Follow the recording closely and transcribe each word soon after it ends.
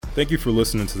Thank you for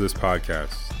listening to this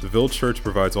podcast. The Village Church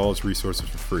provides all its resources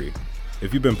for free.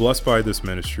 If you've been blessed by this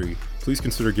ministry, please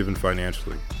consider giving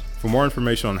financially. For more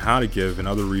information on how to give and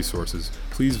other resources,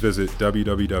 please visit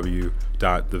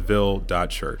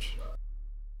www.theville.church.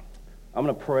 I'm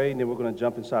going to pray, and then we're going to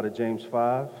jump inside of James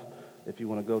 5. If you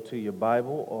want to go to your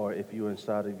Bible, or if you're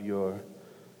inside of your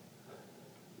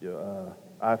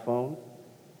iPhone,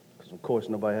 because of course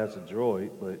nobody has a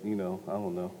Droid, but I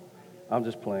don't know. I'm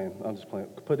just playing.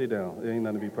 Put it down. It ain't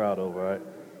nothing to be proud of, all right?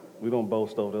 We don't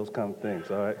boast over those kind of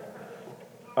things, all right?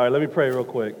 All right, let me pray real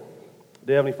quick.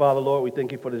 Dear Heavenly Father, Lord, we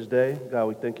thank you for this day. God,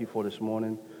 we thank you for this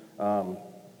morning.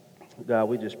 God,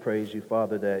 we just praise you,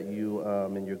 Father, that you,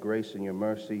 in your grace and your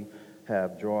mercy,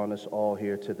 have drawn us all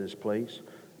here to this place,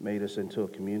 made us into a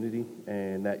community,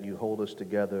 and that you hold us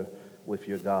together with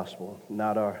your gospel.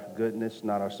 Not our goodness,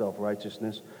 not our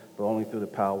self-righteousness, but only through the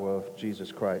power of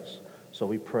Jesus Christ. So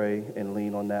we pray and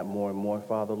lean on that more and more,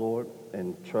 Father, Lord,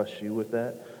 and trust you with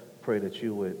that. Pray that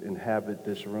you would inhabit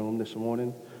this room this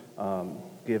morning.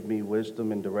 Give me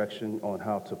wisdom and direction on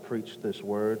how to preach this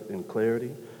word in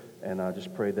clarity. And I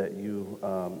just pray that you,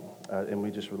 and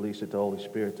we just release it to the Holy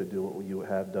Spirit to do what you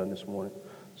have done this morning.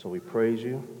 So we praise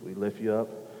you, we lift you up,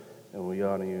 and we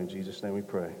honor you. In Jesus' name we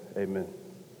pray. Amen.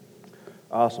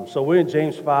 Awesome. So we're in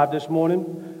James 5 this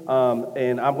morning,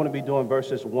 and I'm going to be doing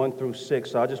verses 1 through 6.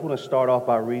 So I just want to start off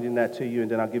by reading that to you, and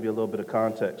then I'll give you a little bit of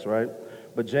context, right?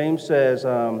 But James says,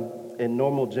 in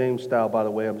normal James style, by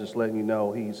the way, I'm just letting you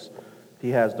know, he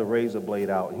has the razor blade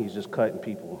out, and he's just cutting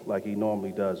people like he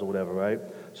normally does or whatever, right?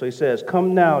 So he says,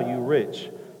 "Come now, you rich,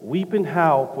 weep and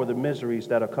howl for the miseries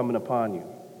that are coming upon you.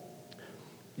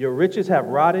 Your riches have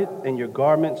rotted, and your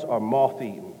garments are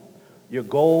moth-eaten. Your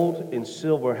gold and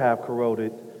silver have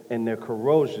corroded, and their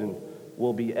corrosion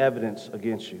will be evidence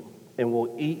against you, and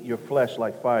will eat your flesh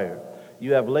like fire.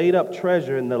 You have laid up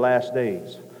treasure in the last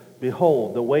days.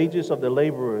 Behold, the wages of the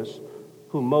laborers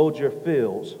who mowed your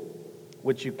fields,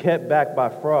 which you kept back by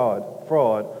fraud,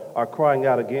 are crying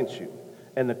out against you.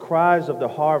 And the cries of the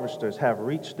harvesters have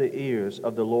reached the ears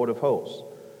of the Lord of hosts.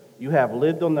 You have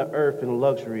lived on the earth in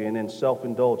luxury and in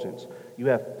self-indulgence. You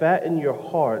have fattened your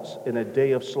hearts in a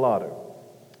day of slaughter.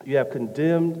 You have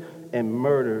condemned and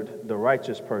murdered the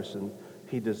righteous person.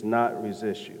 He does not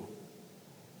resist you."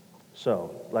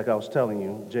 So, like I was telling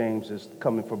you, James is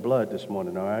coming for blood this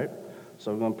morning, all right?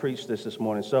 So we're going to preach this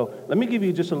morning. So let me give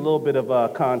you just a little bit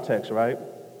of context, right?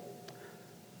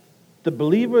 The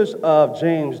believers of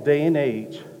James' day and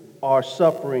age are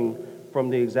suffering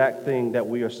from the exact thing that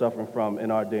we are suffering from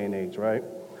in our day and age, right?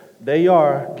 They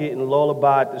are getting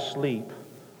lullabied to sleep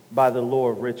by the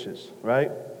lure of riches,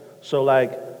 right? So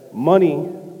like money,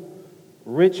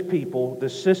 rich people, the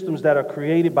systems that are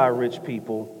created by rich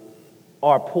people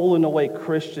are pulling away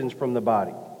Christians from the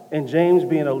body. And James,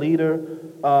 being a leader,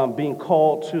 being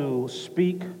called to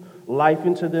speak life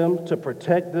into them, to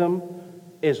protect them,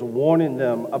 is warning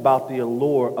them about the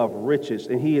allure of riches.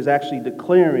 And he is actually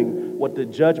declaring what the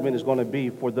judgment is going to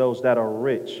be for those that are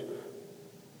rich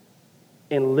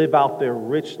and live out their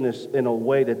richness in a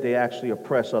way that they actually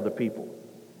oppress other people.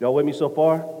 Y'all with me so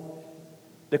far?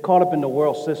 They're caught up in the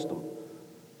world system.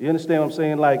 You understand what I'm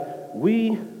saying? Like,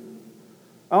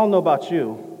 I don't know about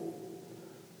you,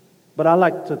 but I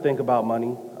like to think about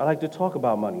money. I like to talk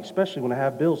about money, especially when I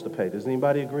have bills to pay. Does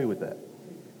anybody agree with that?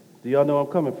 Do y'all know where I'm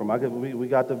coming from? We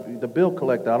got the bill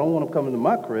collector. I don't want him coming to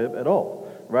my crib at all,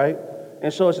 right?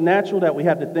 And so it's natural that we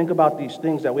have to think about these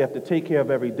things that we have to take care of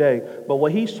every day. But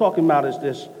what he's talking about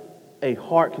is a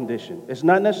heart condition. It's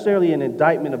not necessarily an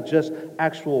indictment of just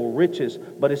actual riches,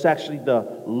 but it's actually the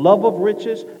love of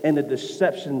riches and the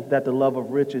deception that the love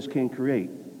of riches can create,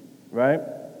 right?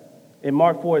 In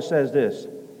Mark 4, it says this.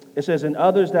 It says, "And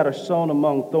others that are sown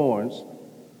among thorns,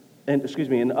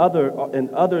 and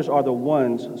others are the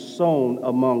ones sown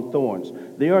among thorns.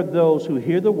 They are those who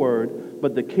hear the word,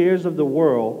 but the cares of the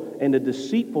world and the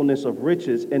deceitfulness of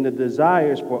riches and the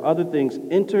desires for other things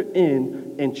enter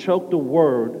in and choke the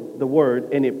word,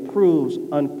 and it proves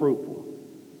unfruitful."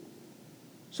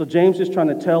 So James is trying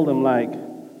to tell them, like,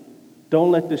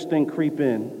 don't let this thing creep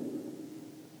in.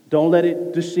 Don't let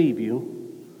it deceive you.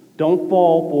 Don't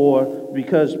fall for,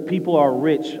 because people are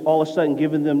rich, all of a sudden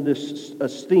giving them this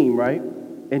esteem, right?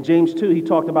 In James 2, he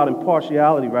talked about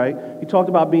impartiality, right? He talked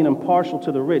about being impartial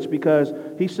to the rich, because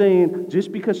he's saying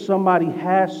just because somebody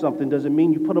has something doesn't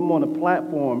mean you put them on a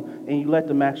platform and you let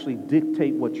them actually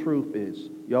dictate what truth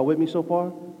is. Y'all with me so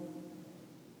far?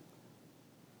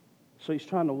 So he's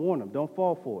trying to warn them, don't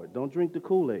fall for it. Don't drink the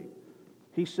Kool-Aid.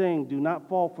 He's saying do not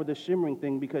fall for the shimmering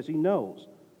thing, because he knows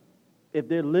if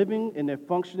they're living and they're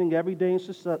functioning every day in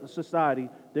society,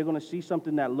 they're going to see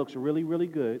something that looks really, really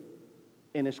good,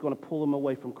 and it's going to pull them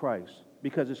away from Christ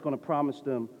because it's going to promise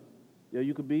them,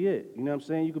 you could be it. You know what I'm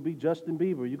saying? You could be Justin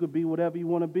Bieber. You could be whatever you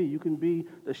want to be. You can be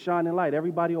the shining light.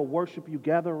 Everybody will worship you,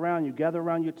 gather around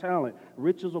your talent.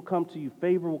 Riches will come to you.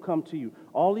 Favor will come to you.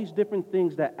 All these different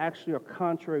things that actually are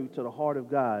contrary to the heart of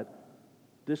God,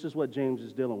 this is what James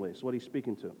is dealing with. It's what he's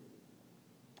speaking to.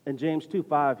 In James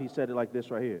 2:5, he said it like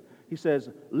this right here. He says,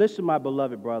 listen, my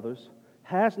beloved brothers,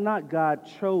 has not God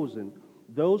chosen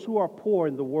those who are poor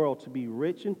in the world to be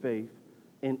rich in faith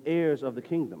and heirs of the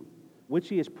kingdom, which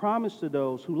he has promised to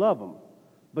those who love him?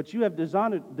 But you have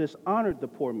dishonored the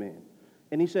poor man.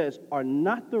 And he says, are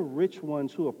not the rich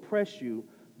ones who oppress you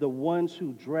the ones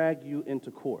who drag you into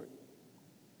court?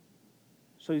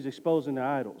 So he's exposing their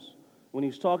idols. When he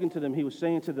was talking to them, he was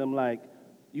saying to them, like,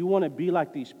 you want to be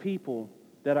like these people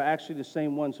that are actually the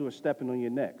same ones who are stepping on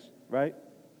your necks, right?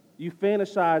 You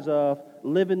fantasize of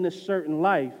living this certain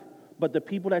life, but the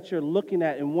people that you're looking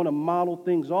at and want to model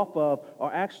things off of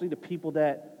are actually the people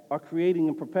that are creating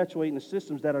and perpetuating the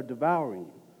systems that are devouring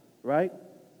you, right?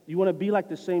 You want to be like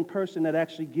the same person that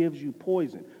actually gives you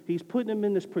poison. He's putting them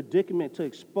in this predicament to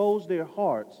expose their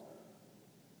hearts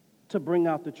to bring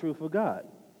out the truth of God.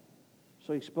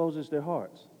 So he exposes their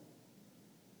hearts.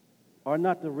 Are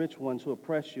not the rich ones who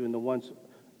oppress you and the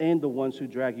ones who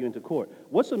drag you into court?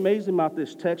 What's amazing about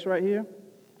this text right here,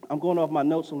 I'm going off my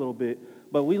notes a little bit,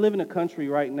 but we live in a country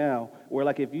right now where,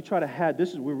 like, if you try to have,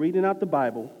 we're reading out the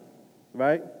Bible,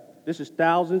 right? This is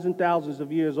thousands and thousands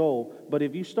of years old, but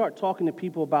if you start talking to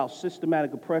people about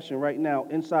systematic oppression right now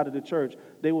inside of the church,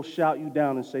 they will shout you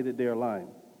down and say that they're lying.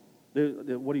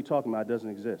 What are you talking about? It doesn't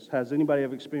exist. Has anybody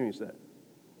ever experienced that?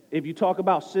 If you talk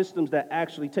about systems that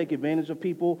actually take advantage of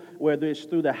people, whether it's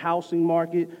through the housing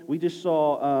market, we just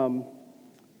saw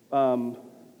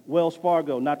Wells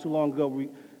Fargo not too long ago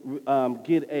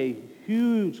get a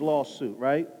huge lawsuit,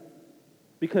 right?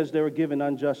 Because they were giving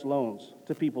unjust loans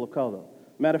to people of color.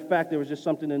 Matter of fact, there was just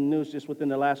something in the news just within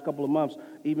the last couple of months,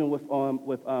 even with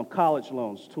college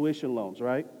loans, tuition loans,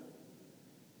 right?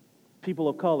 People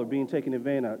of color being taken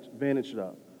advantage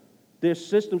of. There's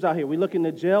systems out here. We look in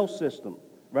the jail system,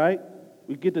 right?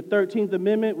 We get the 13th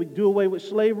Amendment, we do away with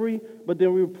slavery, but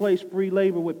then we replace free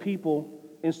labor with people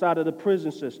inside of the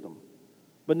prison system.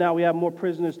 But now we have more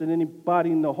prisoners than anybody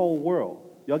in the whole world.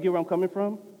 Y'all get where I'm coming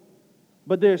from?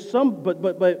 But there's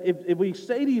but if we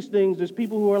say these things, there's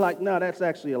people who are like, no, that's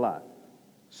actually a lie.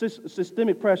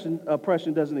 Systemic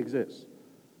oppression doesn't exist.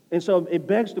 And so it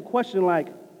begs the question, like,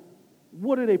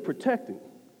 what are they protecting?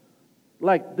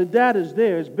 Like, the data's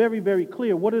there. It's very, very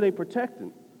clear. What are they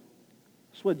protecting?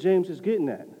 That's what James is getting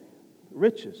at.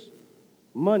 Riches,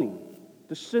 money.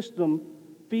 The system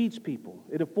feeds people.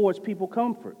 It affords people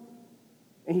comfort.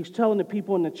 And he's telling the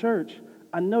people in the church,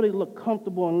 I know they look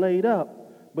comfortable and laid up,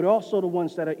 but also the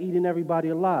ones that are eating everybody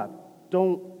alive.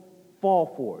 Don't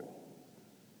fall for it.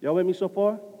 Y'all with me so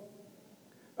far?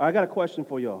 I got a question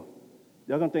for y'all.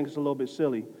 Y'all going to think it's a little bit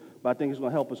silly, but I think it's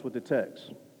going to help us with the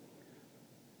text.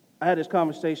 I had this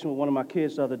conversation with one of my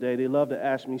kids the other day. They love to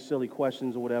ask me silly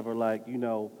questions or whatever, like,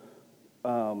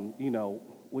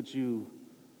 would you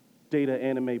date an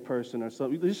anime person or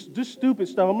something? Just stupid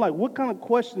stuff. I'm like, what kind of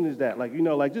question is that? Like,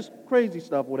 just crazy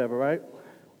stuff, whatever, right?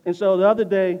 And so the other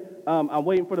day, I'm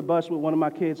waiting for the bus with one of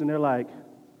my kids, and they're like,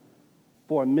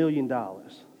 for $1 million, for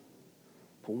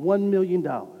 $1 million,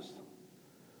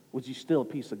 would you steal a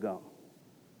piece of gum?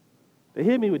 They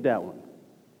hit me with that one.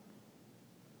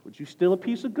 Would you steal a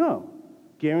piece of gum?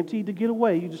 Guaranteed to get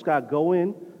away. You just got to go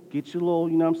in, get your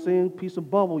little, piece of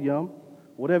bubble gum,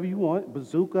 whatever you want.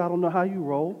 Bazooka, I don't know how you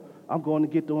roll. I'm going to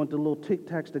get the little Tic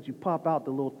Tacs that you pop out,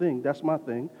 the little thing. That's my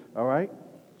thing, all right?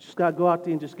 Just got to go out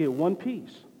there and just get one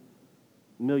piece.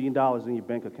 $1 million in your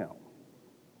bank account.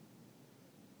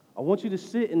 I want you to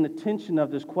sit in the tension of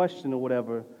this question or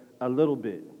whatever a little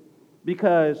bit.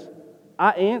 Because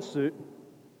I answered,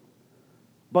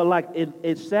 but like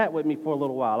it sat with me for a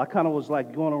little while. I kind of was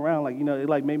like going around, like, it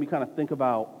like made me kind of think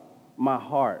about my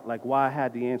heart, like why I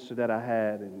had the answer that I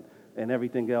had and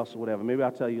everything else or whatever. Maybe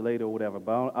I'll tell you later or whatever,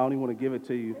 but I don't even want to give it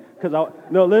to you.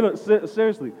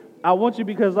 Seriously. I want you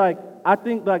because I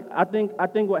think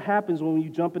what happens when you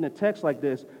jump in a text like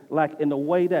this, like in the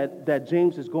way that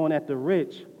James is going at the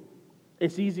rich,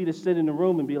 it's easy to sit in the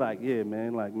room and be like, yeah,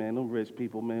 man, them rich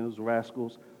people, man, those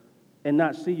rascals, and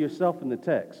not see yourself in the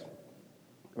text,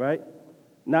 right?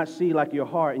 Not see like your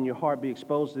heart be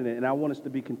exposed in it. And I want us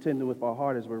to be contending with our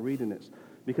heart as we're reading this.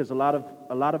 Because a lot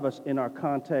of us in our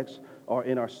context or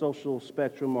in our social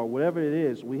spectrum or whatever it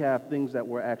is, we have things that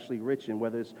we're actually rich in,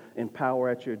 whether it's in power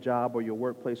at your job or your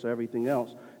workplace or everything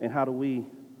else. And how do we,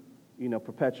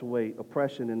 perpetuate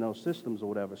oppression in those systems or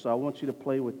whatever? So I want you to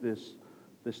play with this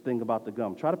this thing about the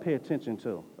gum. Try to pay attention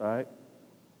too, all right?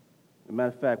 As a matter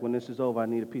of fact, when this is over, I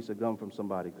need a piece of gum from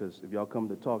somebody, because if y'all come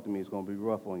to talk to me, it's going to be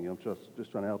rough on you. I'm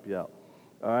just trying to help you out,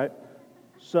 all right?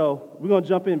 So we're going to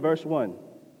jump in verse 1. It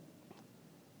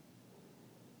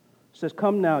says,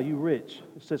 come now, you rich.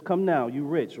 It says, come now, you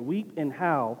rich. Weep and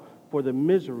howl for the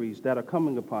miseries that are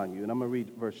coming upon you. And I'm going to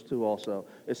read verse 2 also.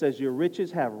 It says, your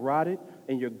riches have rotted,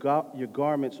 and your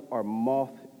garments are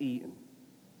moth-eaten.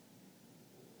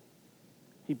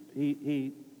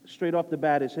 He straight off the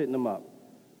bat is hitting them up.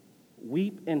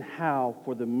 Weep and howl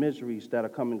for the miseries that are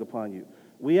coming upon you.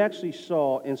 We actually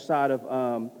saw inside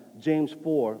of James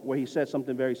 4 where he said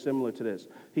something very similar to this.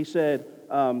 He said,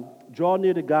 draw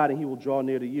near to God and he will draw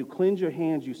near to you. Cleanse your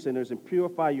hands, you sinners, and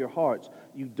purify your hearts,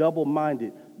 you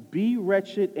double-minded. Be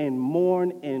wretched and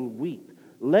mourn and weep.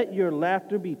 Let your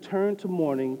laughter be turned to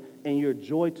mourning and your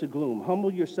joy to gloom.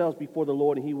 Humble yourselves before the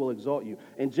Lord and he will exalt you.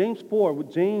 In James 4,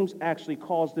 James actually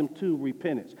calls them to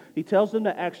repentance. He tells them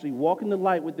to actually walk in the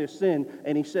light with their sin,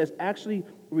 and he says actually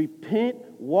repent,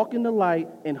 walk in the light,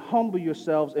 and humble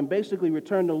yourselves and basically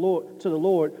return to the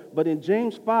Lord. But in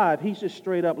James 5, he's just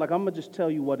straight up like, I'm going to just tell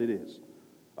you what it is.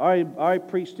 I already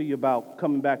preached to you about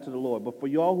coming back to the Lord. But for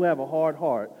y'all who have a hard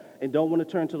heart and don't want to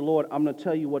turn to the Lord, I'm going to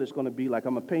tell you what it's going to be like.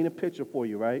 I'm going to paint a picture for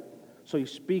you, right? So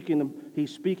he's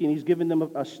giving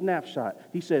them a snapshot.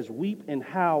 He says, weep and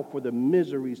howl for the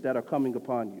miseries that are coming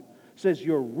upon you. He says,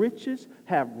 your riches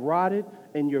have rotted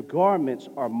and your garments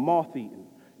are moth-eaten.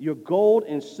 Your gold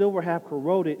and silver have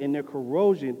corroded, and their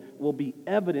corrosion will be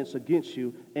evidence against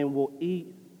you and will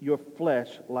eat your flesh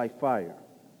like fire.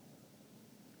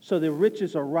 So the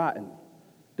riches are rotten.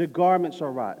 The garments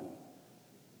are rotten.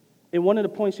 And one of the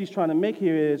points he's trying to make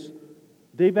here is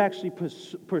they've actually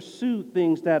pursued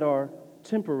things that are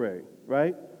temporary,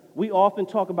 right? We often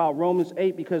talk about Romans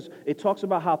 8 because it talks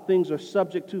about how things are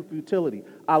subject to futility.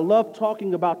 I love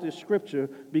talking about this scripture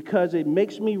because it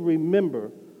makes me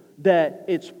remember that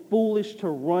it's foolish to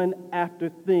run after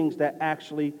things that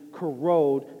actually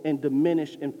corrode and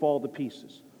diminish and fall to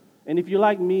pieces. And if you're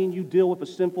like me and you deal with a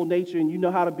sinful nature and you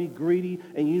know how to be greedy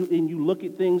and you look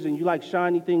at things and you like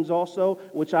shiny things also,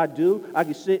 which I do. I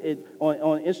can sit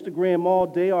on Instagram all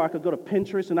day, or I could go to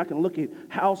Pinterest and I can look at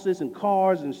houses and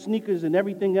cars and sneakers and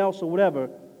everything else or whatever.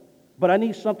 But I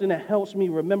need something that helps me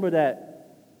remember that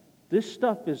this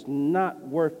stuff is not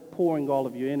worth pouring all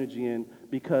of your energy in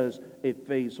because it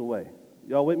fades away.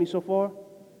 Y'all with me so far?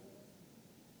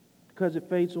 Because it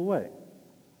fades away.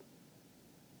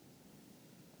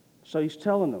 So he's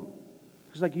telling them,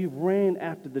 it's like you've ran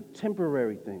after the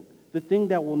temporary thing, the thing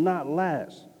that will not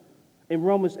last. And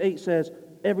Romans 8 says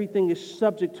everything is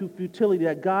subject to futility,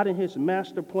 that God in his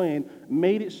master plan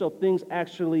made it so things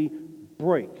actually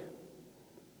break.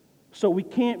 So we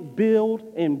can't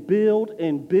build and build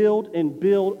and build and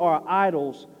build our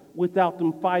idols without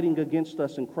them fighting against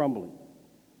us and crumbling.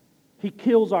 He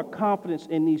kills our confidence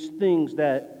in these things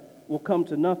that will come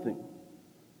to nothing.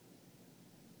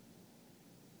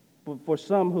 But for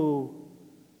some who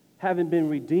haven't been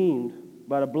redeemed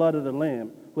by the blood of the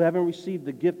Lamb, who haven't received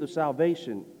the gift of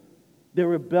salvation, their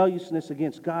rebelliousness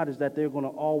against God is that they're going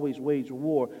to always wage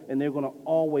war and they're going to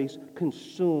always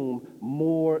consume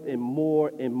more and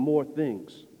more and more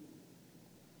things.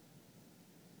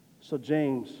 So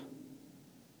James,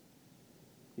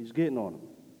 he's getting on them.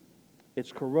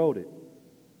 It's corroded.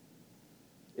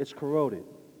 It's corroded.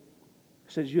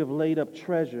 It says you have laid up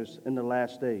treasures in the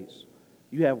last days.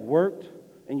 You have worked,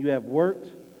 and you have worked,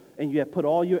 and you have put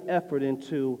all your effort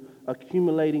into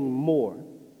accumulating more.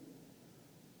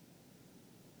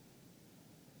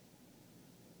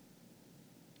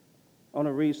 I want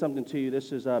to read something to you.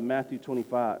 This is Matthew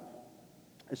 25.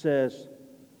 It says,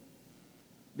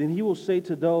 then he will say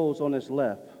to those on his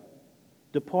left,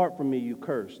 depart from me, you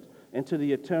cursed, into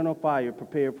the eternal fire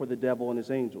prepared for the devil and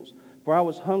his angels. For I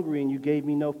was hungry, and you gave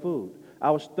me no food. I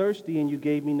was thirsty, and you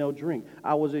gave me no drink.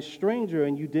 I was a stranger,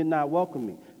 and you did not welcome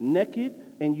me. Naked,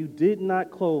 and you did not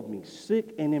clothe me.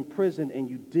 Sick and in prison, and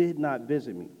you did not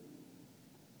visit me.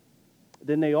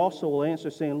 Then they also will answer,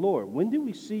 saying, Lord, when did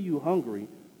we see you hungry,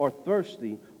 or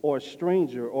thirsty, or a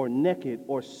stranger, or naked,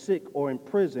 or sick, or in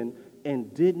prison,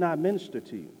 and did not minister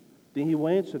to you? Then he will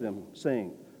answer them,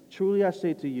 saying, truly I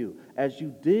say to you, as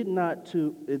you did not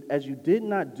do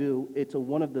it to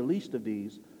one of the least of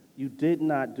these, you did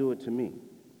not do it to me.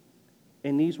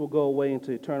 And these will go away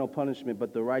into eternal punishment,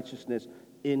 but the righteousness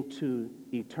into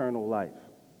eternal life.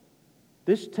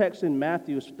 This text in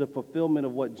Matthew is the fulfillment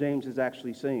of what James is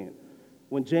actually saying.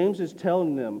 When James is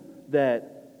telling them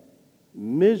that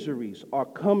miseries are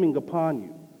coming upon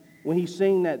you, When he's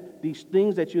saying that these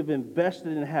things that you've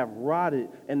invested in have rotted,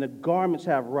 and the garments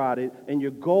have rotted, and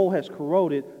your gold has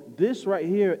corroded, this right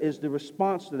here is the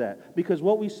response to that. Because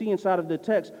what we see inside of the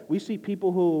text, we see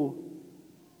people who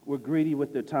were greedy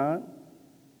with their time,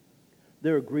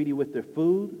 they were greedy with their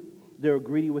food, they were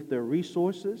greedy with their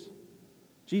resources.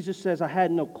 Jesus says, I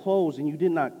had no clothes, and you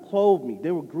did not clothe me.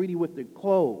 They were greedy with their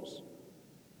clothes.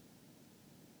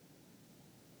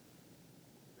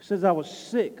 He says, I was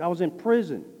sick, I was in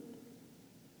prison.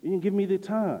 You didn't give me the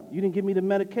time. You didn't give me the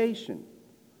medication.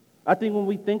 I think when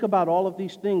we think about all of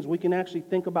these things, we can actually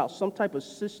think about some type of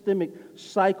systemic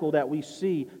cycle that we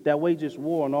see that wages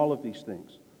war on all of these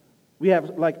things. We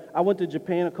have, I went to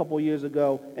Japan a couple of years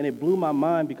ago, and it blew my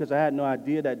mind because I had no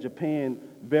idea that Japan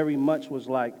very much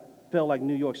felt like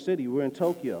New York City. We're in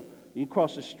Tokyo. You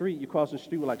cross the street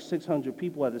with like 600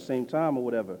 people at the same time or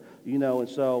whatever, and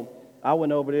so I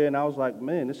went over there and I was like,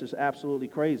 man, this is absolutely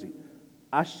crazy.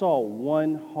 I saw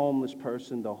one homeless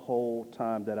person the whole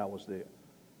time that I was there.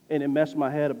 And it messed my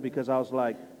head up because I was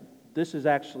like, this is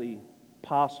actually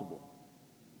possible.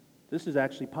 This is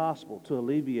actually possible to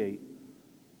alleviate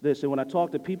this. And when I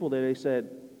talked to people there, they said,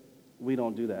 we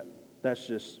don't do that. That's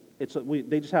just,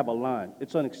 they just have a line.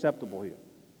 It's unacceptable here.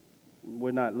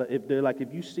 We're not,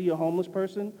 if you see a homeless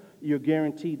person, you're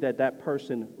guaranteed that that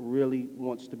person really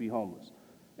wants to be homeless.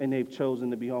 And they've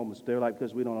chosen to be homeless. They're like,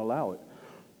 because we don't allow it.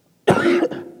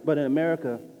 But in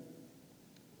America,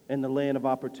 in the land of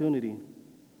opportunity,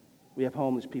 we have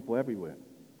homeless people everywhere.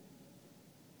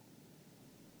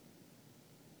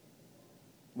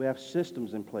 We have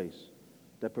systems in place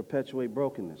that perpetuate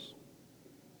brokenness.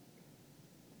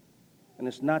 And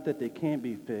it's not that they can't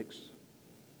be fixed.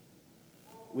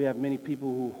 We have many people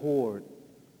who hoard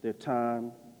their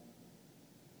time,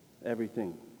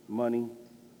 everything, money,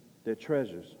 their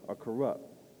treasures are corrupt.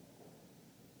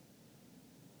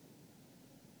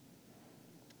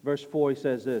 Verse 4, he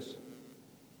says this.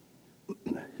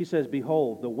 He says,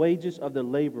 behold, the wages of the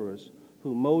laborers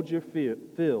who mowed your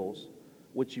fields,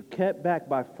 which you kept back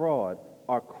by fraud,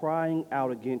 are crying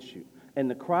out against you. And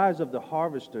the cries of the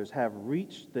harvesters have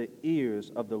reached the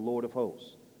ears of the Lord of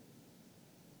hosts.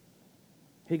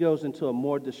 He goes into a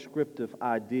more descriptive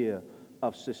idea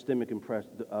of systemic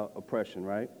oppression,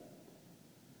 right?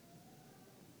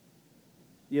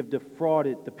 You have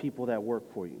defrauded the people that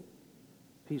work for you.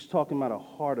 He's talking about a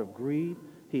heart of greed.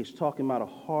 He's talking about a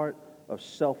heart of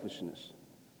selfishness.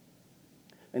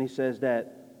 And he says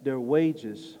that their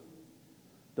wages,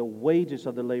 the wages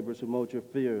of the laborers who mowed your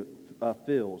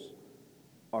fields,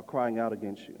 are crying out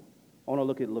against you. I want to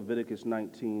look at Leviticus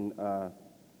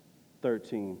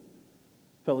 19:13.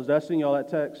 Fellas, did I send y'all that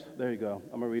text? There you go.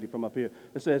 I'm going to read it from up here.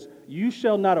 It says, you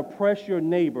shall not oppress your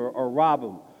neighbor or rob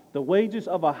him. The wages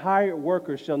of a hired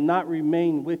worker shall not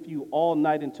remain with you all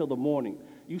night until the morning.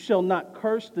 You shall not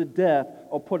curse the deaf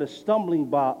or put a stumbling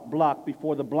block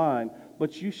before the blind,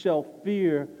 but you shall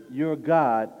fear your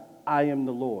God. I am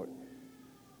the Lord.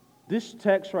 This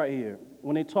text right here,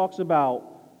 when it talks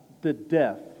about the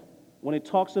deaf, when it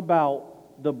talks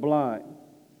about the blind,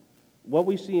 what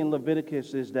we see in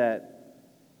Leviticus is that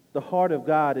the heart of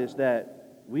God is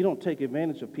that we don't take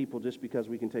advantage of people just because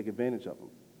we can take advantage of them,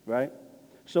 right?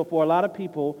 So for a lot of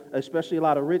people, especially a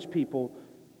lot of rich people,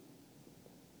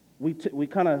 we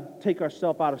kind of take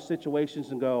ourselves out of situations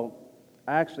and go,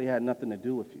 I actually had nothing to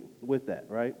do with that,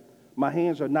 right? My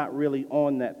hands are not really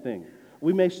on that thing.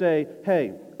 We may say,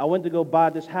 hey, I went to go buy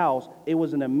this house. It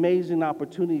was an amazing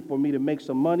opportunity for me to make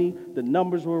some money. The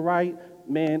numbers were right.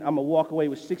 Man, I'm going to walk away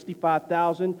with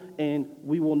 $65,000, and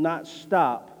we will not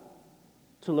stop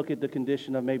to look at the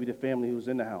condition of maybe the family who's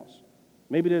in the house.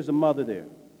 Maybe there's a mother there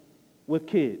with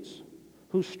kids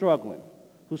who's struggling,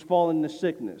 who's fallen into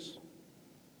sickness.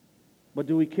 But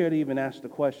do we care to even ask the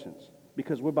questions?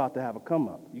 Because we're about to have a come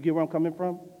up. You get where I'm coming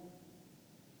from?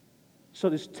 So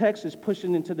this text is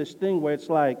pushing into this thing where it's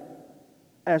like,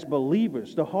 as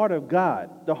believers, the heart of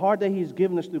God, the heart that he's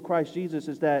given us through Christ Jesus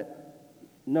is that,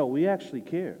 no, we actually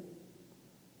care.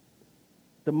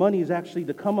 The money is actually,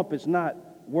 the come up is not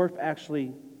worth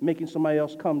actually making somebody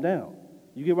else come down.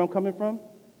 You get where I'm coming from?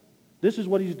 This is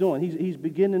what he's doing. He's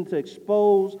beginning to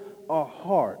expose our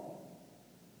heart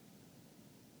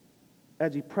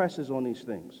as he presses on these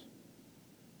things.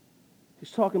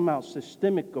 He's talking about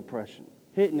systemic oppression,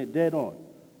 hitting it dead on.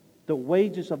 The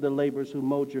wages of the laborers who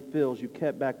mowed your fields you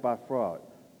kept back by fraud,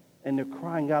 and they're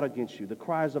crying out against you. The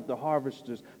cries of the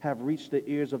harvesters have reached the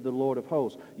ears of the Lord of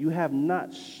hosts. You have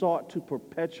not sought to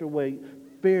perpetuate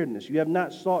fairness. You have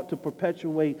not sought to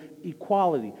perpetuate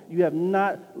equality. You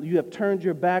have turned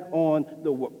your back on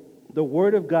the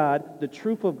word of God, the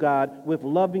truth of God, with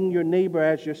loving your neighbor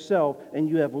as yourself, and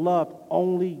you have loved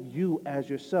only you as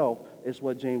yourself, is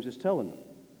what James is telling them.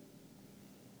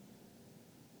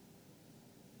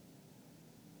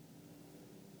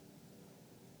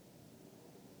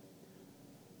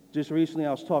 Just recently,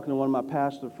 I was talking to one of my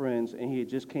pastor friends, and he had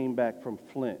just came back from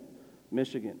Flint,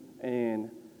 Michigan,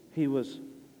 and he was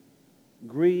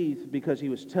grieved because he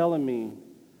was telling me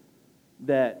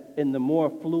that in the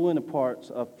more affluent parts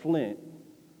of Flint,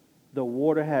 the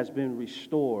water has been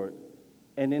restored,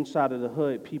 and inside of the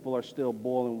hood, people are still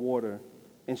boiling water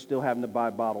and still having to buy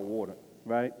bottled water,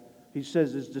 right? He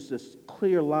says there's just this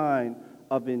clear line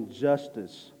of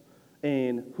injustice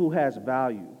and who has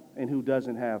value and who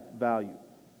doesn't have value.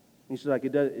 He said, like,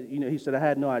 it does, he said, I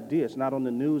had no idea. It's not on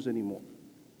the news anymore.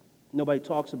 Nobody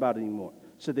talks about it anymore.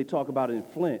 He said they talk about it in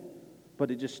Flint, but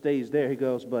it just stays there. He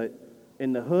goes, but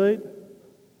in the hood,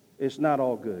 it's not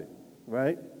all good,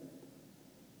 right?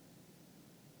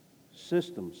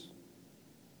 Systems.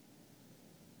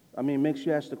 I mean, it makes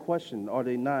you ask the question,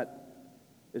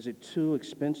 is it too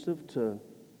expensive to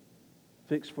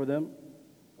fix for them?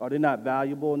 Are they not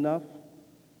valuable enough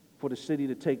for the city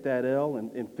to take that L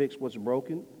and fix what's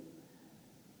broken?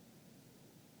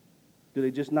 Do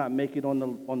they just not make it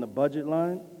on the budget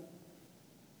line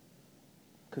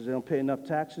because they don't pay enough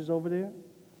taxes over there?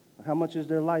 How much is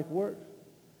their life worth?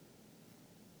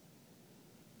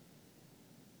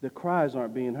 Their cries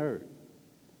aren't being heard.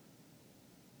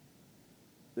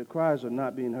 Their cries are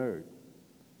not being heard.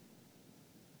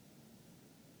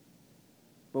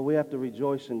 But we have to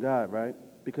rejoice in God, right?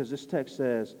 Because this text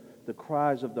says, the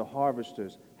cries of the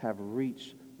harvesters have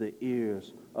reached the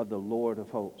ears of the Lord of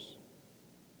hosts.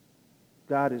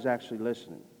 God is actually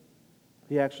listening.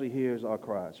 He actually hears our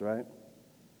cries, right?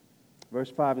 Verse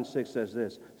 5 and 6 says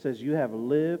this. It says, you have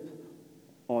lived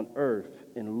on earth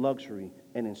in luxury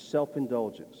and in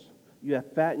self-indulgence. You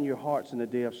have fattened your hearts in the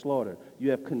day of slaughter.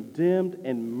 You have condemned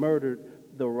and murdered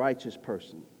the righteous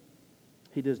person.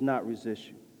 He does not resist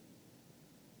you.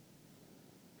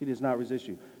 He does not resist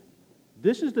you.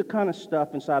 This is the kind of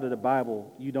stuff inside of the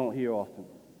Bible you don't hear often.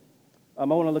 I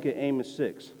want to look at Amos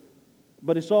 6.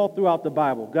 But it's all throughout the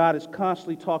Bible. God is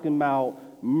constantly talking about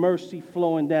mercy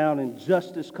flowing down and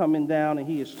justice coming down, and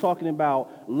he is talking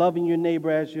about loving your neighbor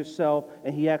as yourself,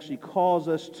 and he actually calls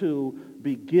us to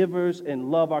be givers and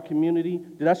love our community.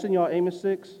 Did I send y'all Amos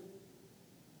 6?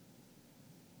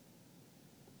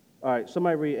 All right,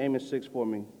 somebody read Amos 6 for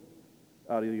me.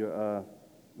 Out of your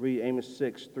read Amos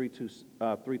 6, 3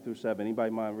 through 7. Anybody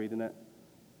mind reading that?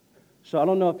 So I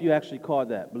don't know if you actually caught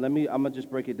that, but I'm gonna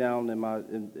just break it down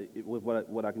with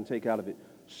what I can take out of it.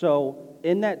 So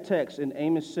in that text in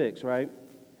Amos 6, right?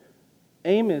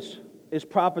 Amos is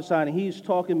prophesying. He's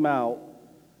talking about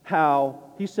how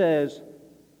he says,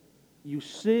 "You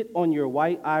sit on your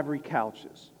white ivory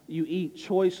couches. You eat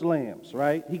choice lambs."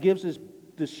 Right? He gives this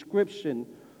description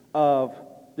of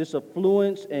this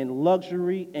affluence and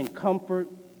luxury and comfort.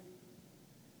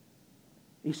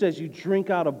 He says, "You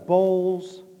drink out of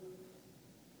bowls."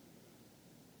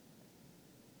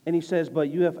 And he says, but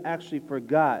you have actually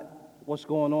forgot what's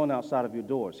going on outside of your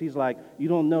doors. He's like, you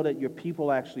don't know that your people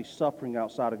are actually suffering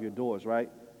outside of your doors, right?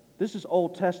 This is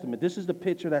Old Testament. This is the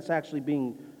picture that's actually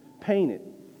being painted.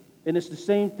 And it's the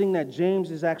same thing that James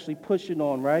is actually pushing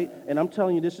on, right? And I'm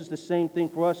telling you, this is the same thing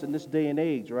for us in this day and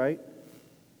age, right?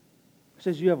 It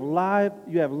says, you have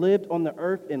lived on the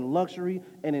earth in luxury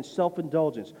and in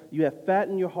self-indulgence. You have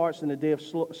fattened your hearts in the day of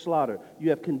slaughter.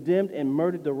 You have condemned and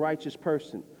murdered the righteous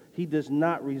person. He does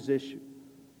not resist you.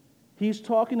 He's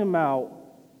talking about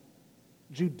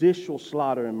judicial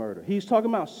slaughter and murder. He's talking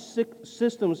about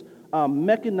systems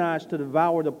mechanized to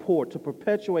devour the poor, to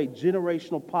perpetuate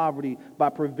generational poverty by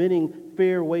preventing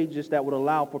fair wages that would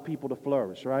allow for people to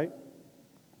flourish, right?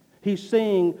 He's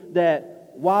saying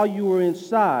that while you were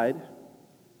inside,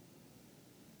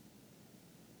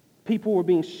 people were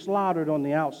being slaughtered on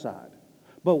the outside.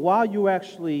 But while you were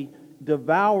actually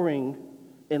devouring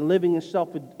and living in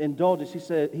self-indulgence, he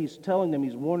said, he's telling them,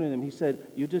 he's warning them, he said,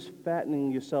 you're just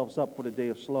fattening yourselves up for the day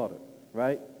of slaughter,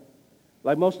 right?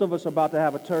 Like most of us are about to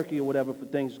have a turkey or whatever for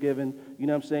Thanksgiving, you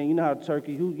know what I'm saying? You know how a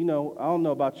turkey, I don't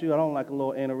know about you, I don't like a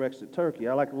little anorexic turkey.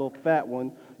 I like a little fat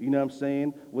one, you know what I'm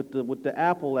saying, with the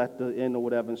apple at the end or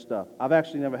whatever and stuff. I've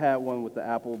actually never had one with the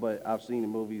apple, but I've seen the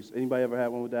movies. Anybody ever had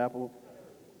one with the apple?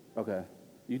 Okay.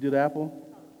 You do the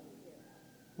apple?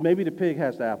 Maybe the pig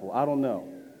has the apple. I don't know.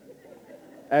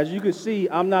 As you can see,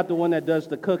 I'm not the one that does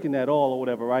the cooking at all or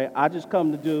whatever, right? I just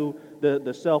come to do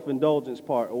the self-indulgence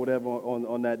part or whatever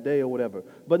on that day or whatever.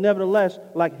 But nevertheless,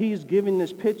 like he's giving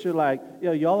this picture like,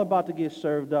 y'all about to get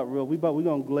served up real. We're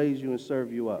going to glaze you and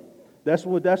serve you up. That's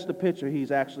the picture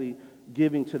he's actually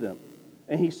giving to them.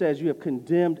 And he says, you have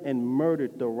condemned and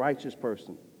murdered the righteous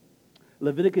person.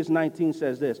 Leviticus 19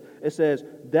 says this. It says,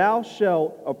 thou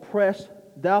shalt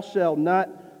not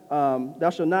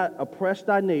oppress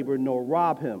thy neighbor, nor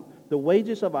rob him. The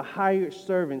wages of a hired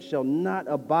servant shall not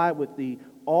abide with thee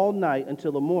all night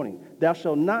until the morning. Thou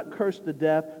shalt not curse the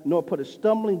deaf, nor put a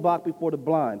stumbling block before the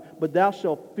blind, but thou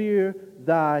shalt fear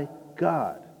thy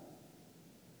God.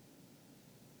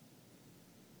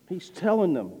 He's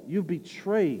telling them, you've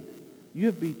betrayed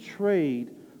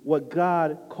what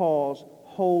God calls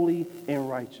holy and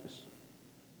righteous.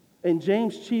 And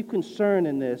James' chief concern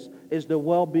in this is the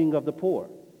well-being of the poor.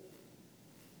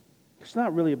 It's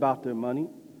not really about their money.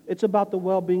 It's about the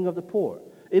well-being of the poor.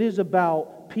 It is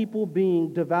about people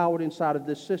being devoured inside of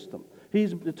this system.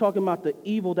 He's talking about the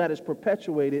evil that is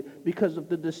perpetuated because of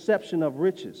the deception of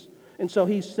riches. And so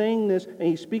he's saying this, and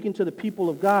he's speaking to the people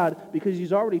of God because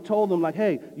he's already told them, like,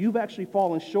 hey, you've actually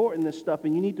fallen short in this stuff,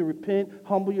 and you need to repent,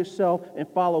 humble yourself, and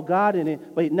follow God in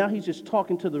it. But now he's just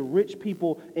talking to the rich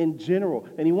people in general.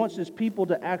 And he wants his people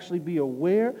to actually be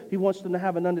aware. He wants them to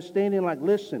have an understanding, like,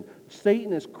 listen,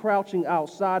 Satan is crouching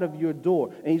outside of your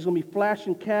door, and he's going to be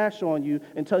flashing cash on you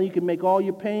until you can make all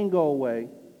your pain go away.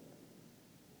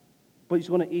 But he's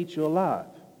going to eat you alive.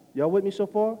 Y'all with me so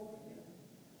far?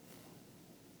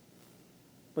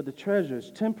 But the treasure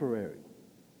is temporary.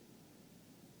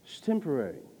 It's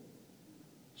temporary.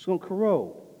 It's going to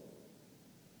corrode.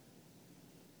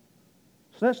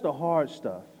 So that's the hard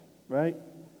stuff, right?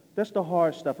 That's the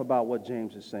hard stuff about what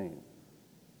James is saying.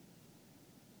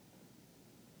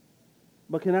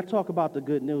 But can I talk about the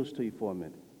good news to you for a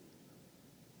minute?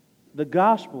 The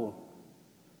gospel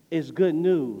is good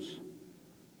news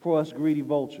for us greedy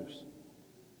vultures.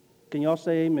 Can y'all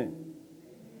say amen?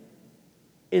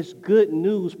 It's good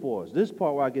news for us. This is the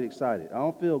part where I get excited. I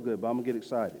don't feel good, but I'm going to get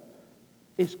excited.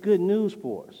 It's good news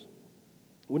for us.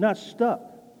 We're not stuck.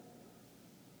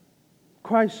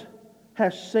 Christ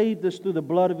has saved us through the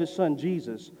blood of his son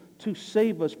Jesus to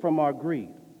save us from our greed.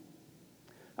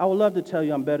 I would love to tell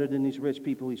you I'm better than these rich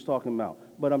people he's talking about,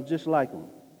 but I'm just like them.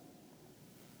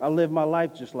 I live my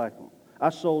life just like them. I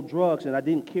sold drugs and I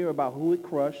didn't care about who it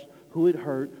crushed, who it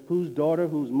hurt, whose daughter,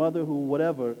 whose mother, who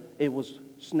whatever it was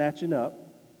snatching up.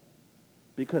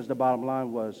 Because the bottom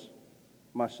line was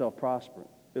my self-prospering.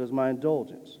 It was my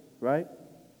indulgence, right?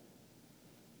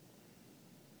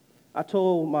 I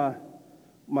told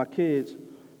my kids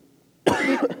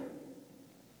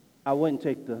I wouldn't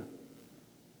take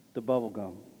the bubble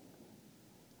gum.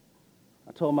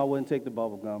 I told them I wouldn't take the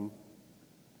bubble gum.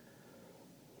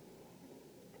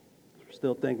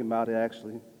 Still thinking about it,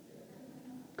 actually,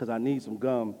 because I need some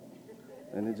gum.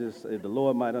 And if the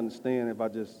Lord might understand if I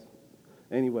just,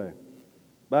 anyway.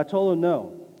 But I told him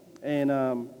no.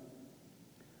 And,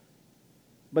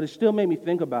 but it still made me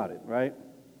think about it, right?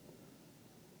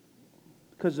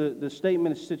 Because the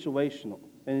statement is situational.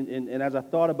 And as I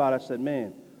thought about it, I said,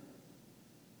 man,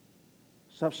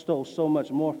 I've stole so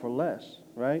much more for less,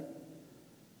 right?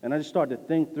 And I just started to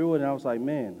think through it, and I was like,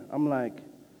 man,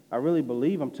 I really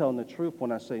believe I'm telling the truth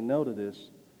when I say no to this,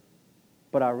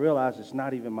 but I realize it's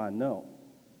not even my no.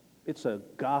 It's a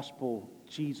gospel,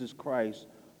 Jesus Christ,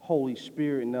 Holy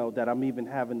Spirit no that I'm even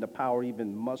having the power to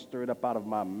even muster it up out of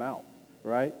my mouth,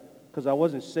 right? Because I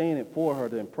wasn't saying it for her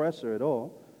to impress her at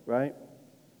all, right?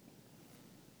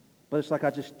 But it's like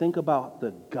I just think about the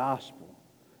gospel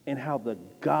and how the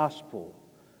gospel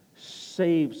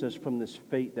saves us from this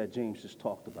fate that James just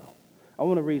talked about. I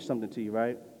want to read something to you,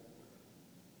 right?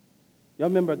 Y'all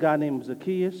remember a guy named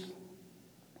Zacchaeus?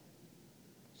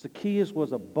 Zacchaeus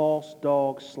was a boss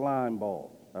dog slime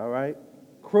ball, all right?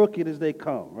 Crooked as they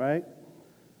come, right?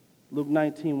 Luke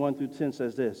 19, 1 through 10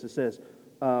 says this. It says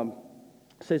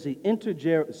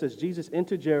Jesus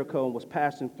entered Jericho and was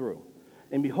passing through.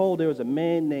 And behold, there was a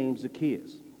man named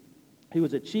Zacchaeus. He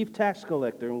was a chief tax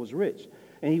collector and was rich.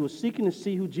 And he was seeking to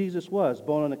see who Jesus was,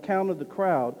 but on account of the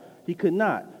crowd, he could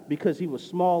not, because he was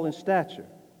small in stature.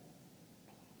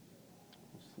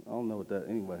 I don't know what that,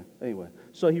 anyway.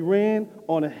 So he ran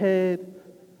on ahead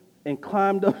and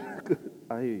climbed up.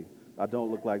 I hear you. I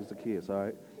don't look like Zacchaeus, all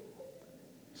right?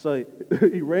 So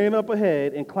he ran up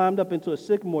ahead and climbed up into a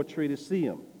sycamore tree to see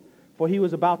him, for he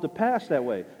was about to pass that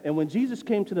way. And when Jesus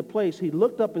came to the place, he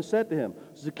looked up and said to him,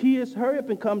 Zacchaeus, hurry up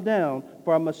and come down,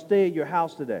 for I must stay at your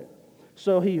house today.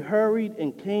 So he hurried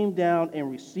and came down and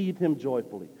received him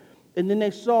joyfully. And then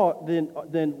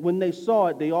when they saw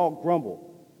it, they all grumbled.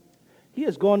 He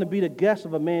is going to be the guest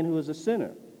of a man who is a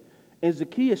sinner. And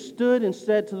Zacchaeus stood and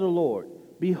said to the Lord,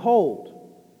 Behold,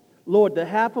 Lord, the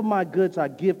half of my goods I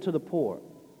give to the poor.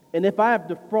 And if I have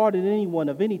defrauded anyone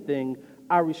of anything,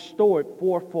 I restore it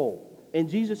fourfold. And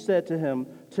Jesus said to him,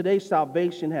 today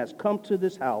salvation has come to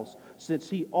this house, since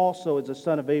he also is a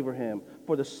son of Abraham.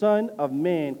 For the Son of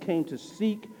Man came to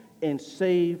seek and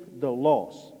save the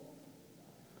lost.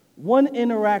 One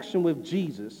interaction with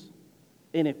Jesus,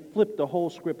 and it flipped the whole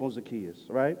script on Zacchaeus,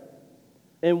 right?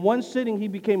 In one sitting, he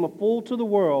became a fool to the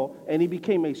world, and he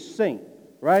became a saint,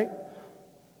 right?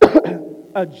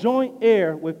 A joint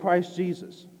heir with Christ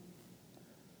Jesus.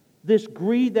 This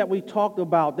greed that we talked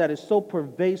about that is so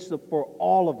pervasive for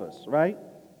all of us, right?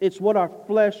 It's what our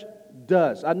flesh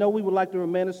does. I know we would like to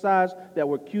romanticize that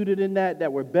we're cuter than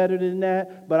that we're better than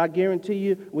that, but I guarantee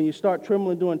you, when you start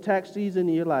trembling during tax season,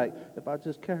 and you're like, if I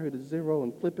just carry the zero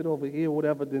and flip it over here,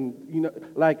 whatever, then,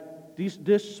 like,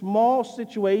 there's small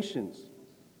situations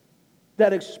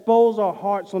that expose our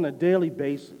hearts on a daily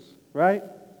basis, right?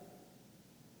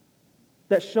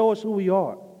 That show us who we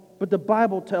are. But the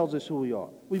Bible tells us who we are.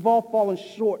 We've all fallen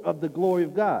short of the glory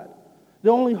of God. The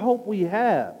only hope we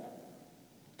have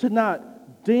to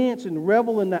not dance and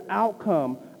revel in the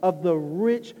outcome of the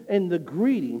rich and the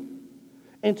greedy,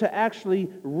 and to actually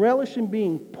relish in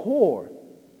being poor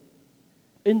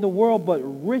in the world but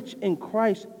rich in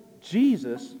Christ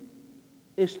Jesus,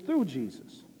 is through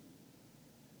Jesus.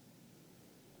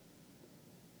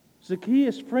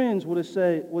 Zacchaeus' friends would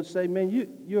say, man,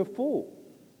 you're a fool.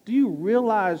 Do you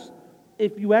realize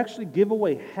if you actually give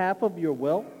away half of your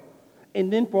wealth,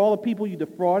 and then for all the people you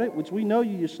defrauded, which we know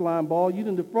you slime ball, you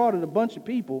done defrauded a bunch of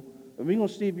people, and we're going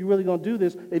to see if you're really going to do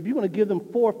this. If you're going to give them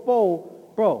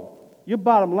fourfold, bro, your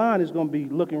bottom line is going to be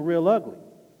looking real ugly.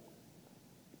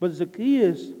 But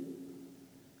Zacchaeus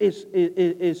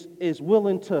is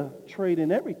willing to trade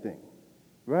in everything,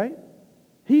 right?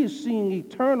 He is seeing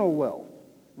eternal wealth,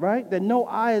 right, that no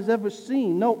eye has ever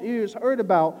seen, no ears heard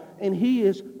about, and he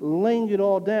is laying it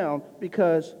all down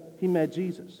because he met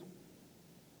Jesus.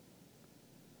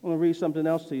 I want to read something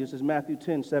else to you. This is Matthew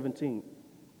 10, 17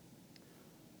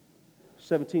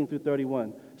 through 31.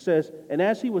 It says, and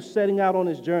as he was setting out on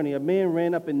his journey, a man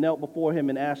ran up and knelt before him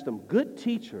and asked him, good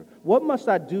teacher, what must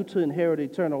I do to inherit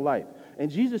eternal life?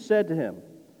 And Jesus said to him,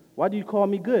 why do you call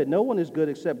me good? No one is good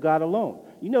except God alone.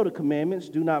 You know the commandments: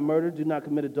 do not murder, do not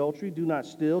commit adultery, do not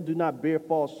steal, do not bear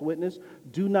false witness,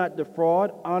 do not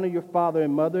defraud, honor your father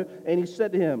and mother. And he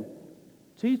said to him,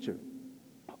 teacher,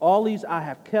 all these I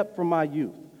have kept from my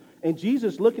youth. And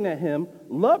Jesus, looking at him,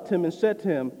 loved him and said to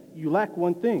him, you lack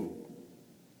one thing.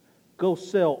 Go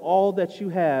sell all that you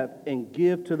have and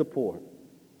give to the poor,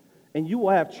 and you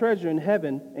will have treasure in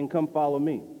heaven, and come follow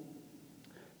me.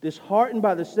 Disheartened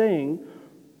by the saying,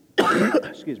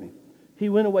 excuse me, he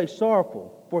went away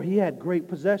sorrowful, for he had great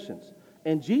possessions.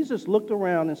 And Jesus looked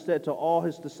around and said to all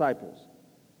his disciples,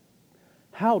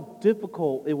 how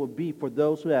difficult it would be for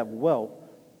those who have wealth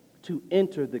to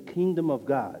enter the kingdom of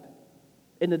God.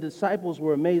 And the disciples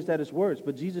were amazed at his words.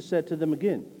 But Jesus said to them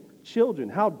again, children,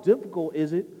 how difficult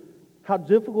it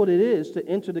is to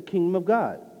enter the kingdom of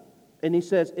God. And he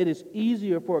says, it is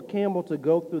easier for a camel to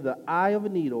go through the eye of a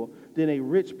needle than a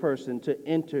rich person to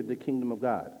enter the kingdom of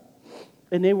God.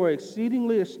 And they were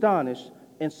exceedingly astonished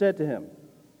and said to him,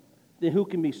 then who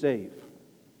can be saved?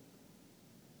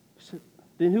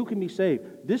 Then who can be saved?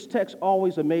 This text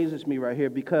always amazes me right here,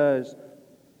 because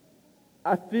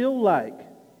I feel like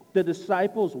the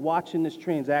disciples watching this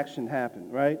transaction happen,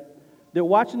 right? They're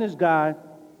watching this guy.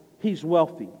 He's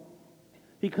wealthy.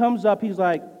 He comes up, he's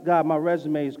like, God, my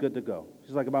resume is good to go.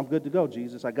 He's like, I'm good to go,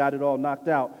 Jesus. I got it all knocked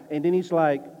out. And then he's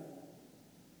like,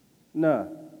 nah.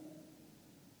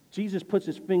 Jesus puts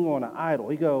his finger on an idol.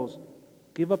 He goes,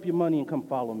 give up your money and come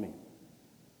follow me.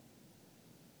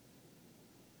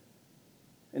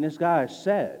 And this guy is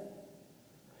sad.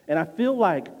 And I feel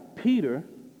like Peter,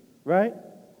 right?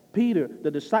 Peter, the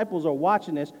disciples are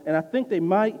watching this, and I think they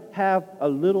might have a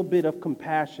little bit of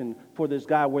compassion for this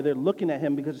guy, where they're looking at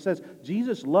him, because it says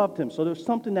Jesus loved him. So there's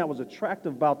something that was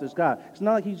attractive about this guy. It's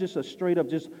not like he's just a straight up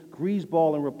just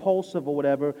greaseball and repulsive or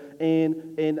whatever.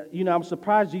 And you know, I'm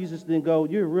surprised Jesus didn't go,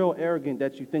 you're real arrogant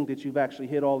that you think that you've actually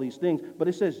hit all these things. But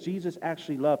it says Jesus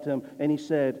actually loved him, and he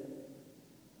said,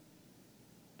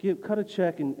 cut a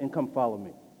check and come follow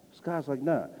me. This guy's like,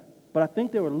 nah. But I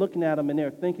think they were looking at him and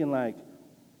they're thinking like,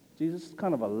 Jesus, it's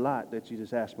kind of a lot that you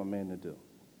just asked my man to do.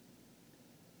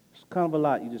 It's kind of a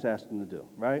lot you just asked him to do,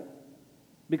 right?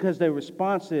 Because their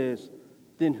response is,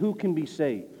 then who can be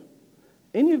saved?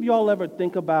 Any of y'all ever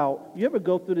think about, you ever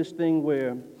go through this thing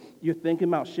where you're thinking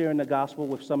about sharing the gospel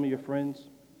with some of your friends,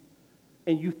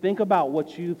 and you think about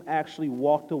what you've actually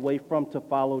walked away from to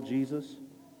follow Jesus,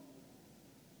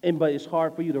 but it's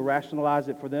hard for you to rationalize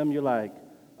it for them? You're like,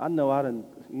 I know I didn't,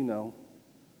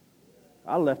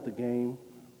 I left the game.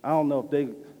 I don't know if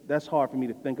that's hard for me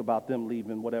to think about them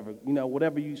leaving whatever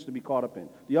you used to be caught up in.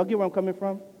 Do y'all get where I'm coming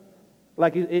from?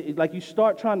 Like like you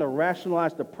start trying to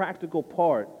rationalize the practical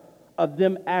part of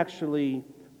them actually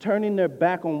turning their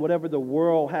back on whatever the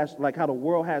world has, like how the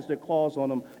world has their claws on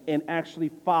them, and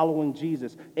actually following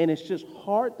Jesus. And it's just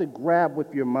hard to grab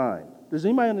with your mind. Does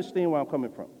anybody understand where I'm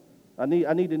coming from? I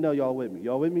need to know y'all with me.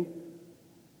 Y'all with me?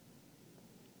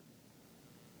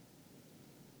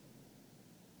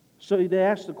 So they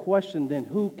asked the question, then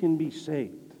who can be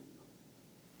saved?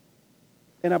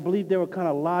 And I believe they were kind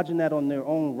of lodging that on their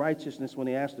own righteousness when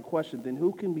they asked the question, then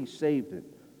who can be saved?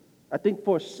 I think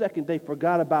for a second they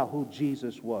forgot about who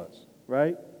Jesus was,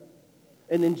 right?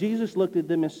 And then Jesus looked at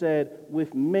them and said,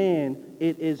 with man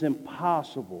it is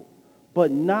impossible,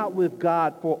 but not with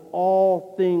God, for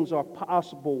all things are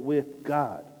possible with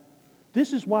God.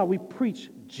 This is why we preach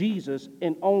Jesus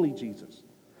and only Jesus,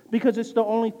 because it's the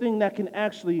only thing that can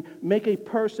actually make a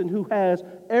person who has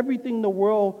everything the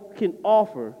world can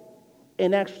offer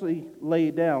and actually lay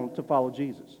it down to follow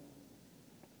Jesus.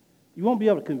 You won't be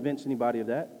able to convince anybody of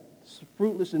that. It's a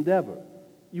fruitless endeavor.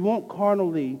 You won't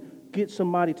carnally get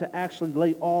somebody to actually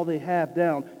lay all they have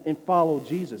down and follow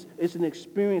Jesus. It's an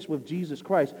experience with Jesus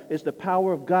Christ. It's the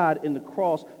power of God in the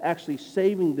cross actually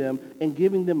saving them and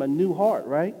giving them a new heart,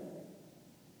 right?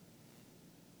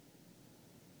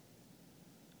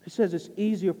 He says it's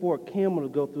easier for a camel to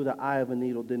go through the eye of a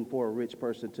needle than for a rich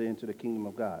person to enter the kingdom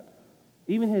of God.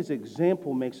 Even his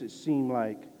example makes it seem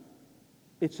like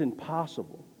it's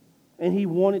impossible. And he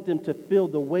wanted them to feel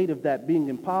the weight of that being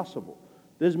impossible.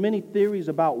 There's many theories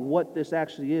about what this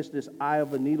actually is, this eye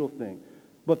of a needle thing.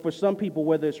 But for some people,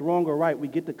 whether it's wrong or right, we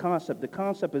get the concept. The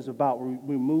concept is about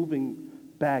removing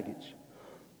baggage.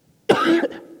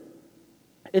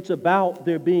 It's about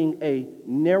there being a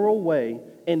narrow way,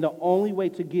 and the only way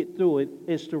to get through it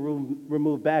is to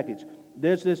remove baggage.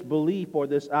 There's this belief or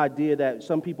this idea that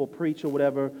some people preach or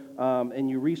whatever, and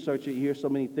you research it, you hear so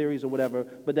many theories or whatever,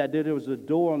 but that there was a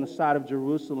door on the side of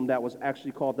Jerusalem that was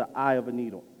actually called the Eye of a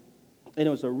Needle. And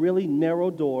it was a really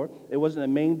narrow door. It wasn't a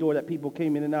main door that people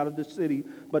came in and out of the city,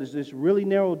 but it's this really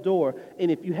narrow door. And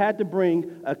if you had to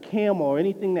bring a camel or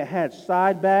anything that had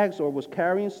side bags or was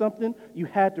carrying something, you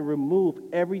had to remove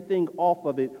everything off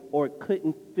of it or it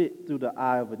couldn't fit through the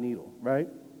eye of a needle, right?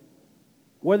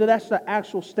 Whether that's the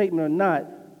actual statement or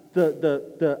not,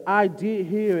 the idea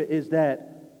here is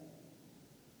that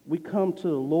we come to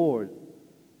the Lord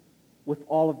with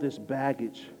all of this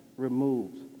baggage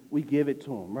removed. We give it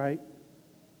to him, right?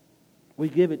 We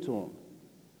give it to him.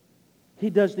 He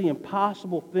does the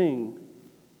impossible thing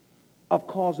of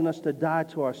causing us to die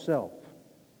to ourselves.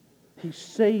 He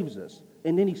saves us,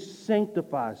 and then he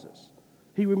sanctifies us.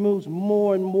 He removes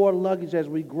more and more luggage as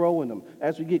we grow in him,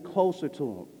 as we get closer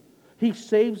to him. He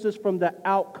saves us from the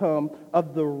outcome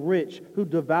of the rich who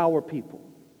devour people.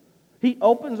 He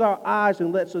opens our eyes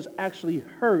and lets us actually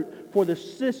hurt for the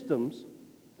systems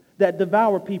that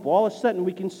devour people. All of a sudden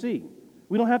we can see.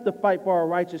 We don't have to fight for our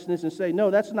righteousness and say,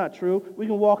 no, that's not true. We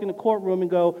can walk in the courtroom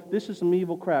and go, this is some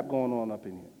evil crap going on up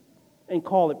in here, and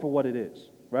call it for what it is,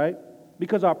 right?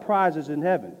 Because our prize is in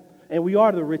heaven, and we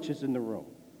are the richest in the room,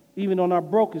 even on our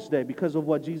brokest day, because of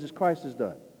what Jesus Christ has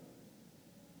done.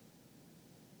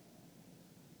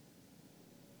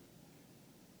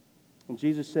 And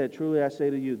Jesus said, truly I say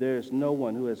to you, there is no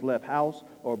one who has left house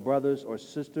or brothers or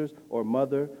sisters or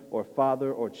mother or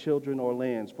father or children or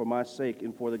lands for my sake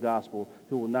and for the gospel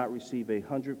who will not receive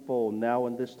 100-fold now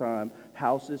in this time,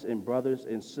 houses and brothers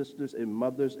and sisters and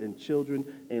mothers and children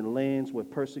and lands with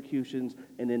persecutions,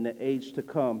 and in the age to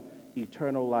come,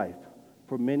 eternal life.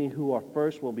 For many who are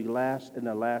first will be last, and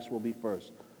the last will be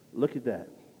first. Look at that.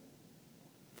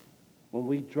 When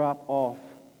we drop off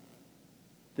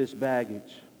this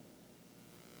baggage,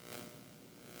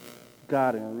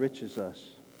 God enriches us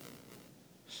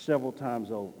several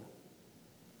times over.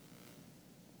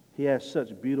 He has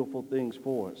such beautiful things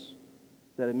for us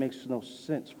that it makes no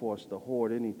sense for us to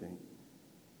hoard anything.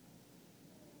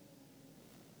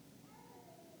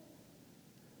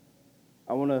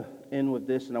 I want to end with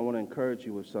this, and I want to encourage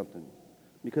you with something.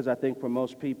 Because I think for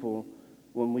most people,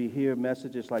 when we hear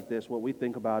messages like this, what we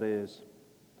think about is,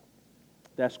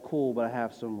 that's cool, but I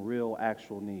have some real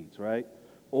actual needs, right?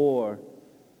 Or,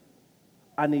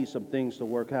 I need some things to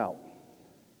work out.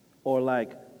 Or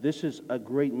like, this is a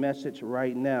great message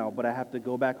right now, but I have to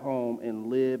go back home and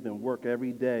live and work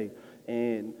every day.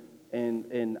 And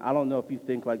I don't know if you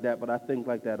think like that, but I think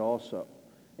like that also.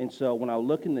 And so when I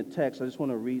look in the text, I just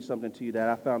want to read something to you that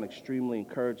I found extremely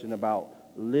encouraging about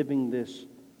living this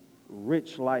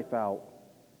rich life out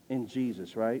in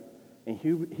Jesus, right? In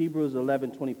Hebrews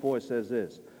 11:24, it says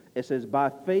this. It says,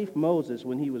 by faith Moses,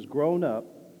 when he was grown up,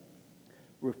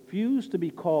 refused to be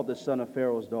called the son of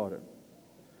Pharaoh's daughter,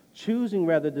 choosing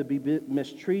rather to be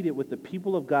mistreated with the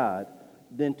people of God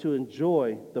than to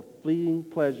enjoy the fleeting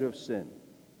pleasure of sin.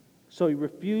 So he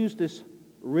refused this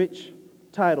rich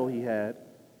title he had.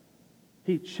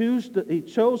 He chose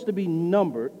to be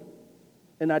numbered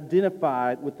and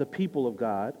identified with the people of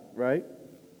God, right?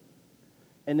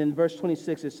 And in verse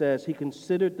 26 it says, he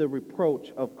considered the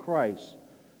reproach of Christ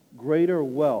greater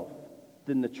wealth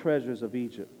than the treasures of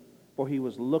Egypt, for he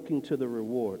was looking to the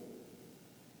reward.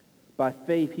 By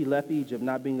faith he left Egypt,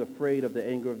 not being afraid of the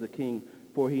anger of the king,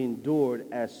 for he endured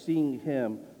as seeing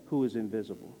him who is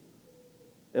invisible.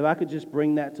 If I could just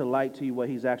bring that to light to you, what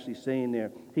he's actually saying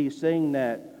there. He's saying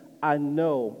that I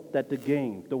know that the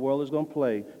game the world is going to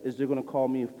play is they're going to call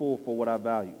me a fool for what I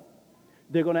value.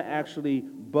 They're going to actually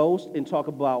boast and talk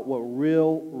about what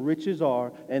real riches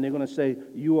are, and they're going to say,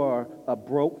 you are a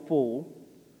broke fool.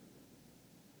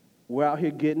 We're out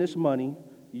here getting this money.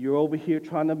 You're over here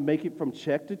trying to make it from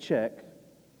check to check.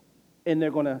 And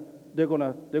they're going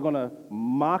to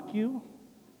mock you.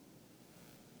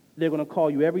 They're going to call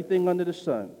you everything under the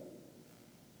sun.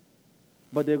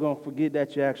 But they're going to forget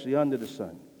that you're actually under the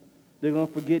sun. They're going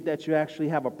to forget that you actually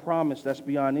have a promise that's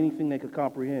beyond anything they could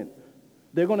comprehend.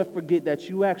 They're going to forget that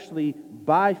you actually,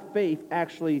 by faith,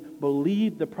 actually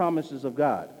believe the promises of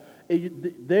God.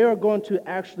 They are going to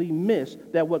actually miss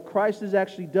that what Christ has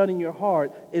actually done in your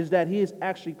heart is that he has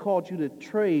actually called you to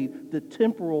trade the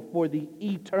temporal for the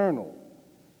eternal.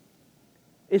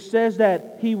 It says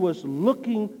that he was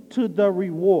looking to the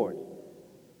reward.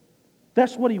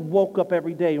 That's what he woke up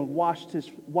every day and washed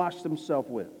himself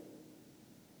with.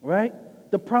 Right?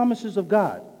 The promises of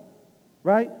God.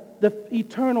 Right? The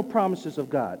eternal promises of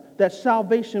God. That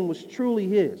salvation was truly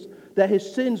his. That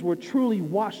his sins were truly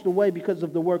washed away because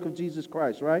of the work of Jesus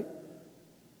Christ, right?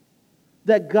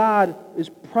 That God is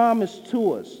promised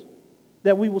to us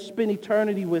that we will spend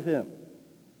eternity with him.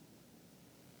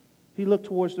 He looked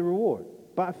towards the reward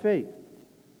by faith.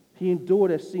 He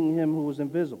endured as seeing him who was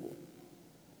invisible.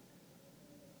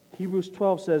 Hebrews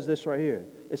 12 says this right here.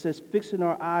 It says, fixing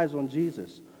our eyes on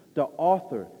Jesus, the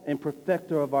author and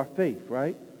perfecter of our faith,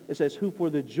 right? It says, who for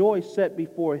the joy set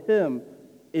before him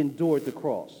endured the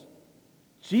cross.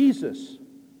 Jesus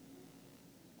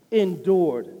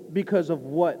endured because of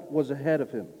what was ahead of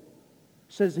him.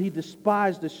 It says he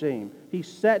despised the shame. He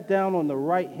sat down on the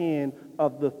right hand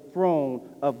of the throne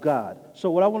of God.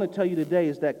 So what I want to tell you today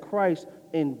is that Christ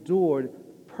endured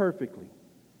perfectly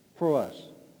for us.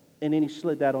 And then he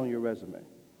slid that on your resume.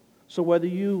 So whether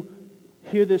you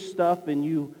hear this stuff and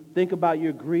you think about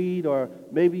your greed, or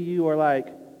maybe you are like,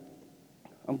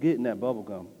 I'm getting that bubble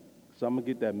gum, so I'm going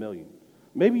to get that million.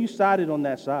 Maybe you sided on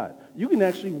that side. You can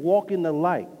actually walk in the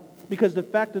light, because the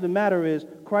fact of the matter is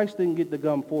Christ didn't get the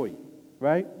gum for you,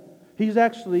 right? He's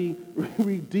actually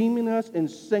redeeming us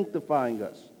and sanctifying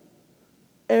us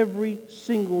every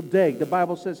single day. The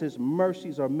Bible says his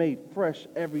mercies are made fresh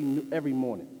every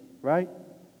morning, right?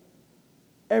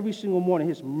 Every single morning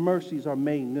his mercies are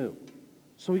made new.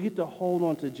 So we get to hold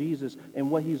on to Jesus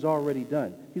and what he's already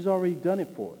done. He's already done it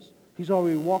for us. He's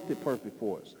already walked it perfect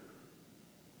for us.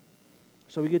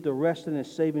 So we get to rest in his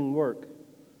saving work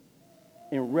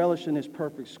and relish in his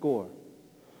perfect score.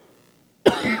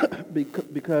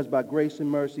 Because by grace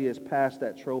and mercy he has passed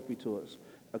that trophy to us,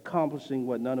 accomplishing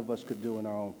what none of us could do in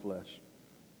our own flesh.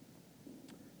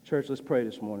 Church, let's pray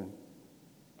this morning.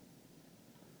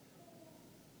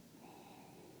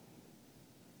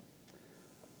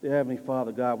 Dear Heavenly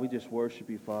Father, God, we just worship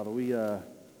you, Father.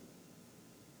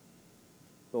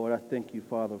 Lord, I thank you,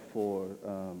 Father, for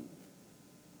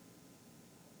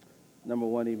number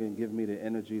one, even giving me the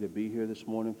energy to be here this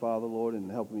morning, Father, Lord,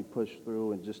 and helping me push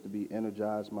through and just to be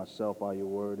energized myself by your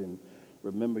word and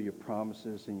remember your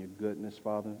promises and your goodness,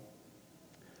 Father.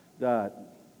 God,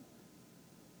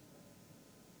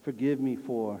 forgive me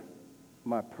for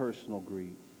my personal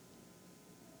greed.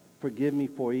 Forgive me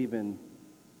for even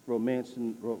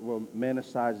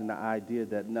romanticizing the idea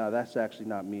that, no, that's actually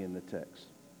not me in the text.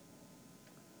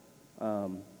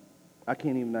 I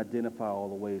can't even identify all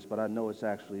the ways, but I know it's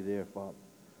actually there, Father.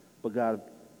 But God,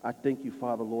 I thank you,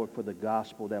 Father, Lord, for the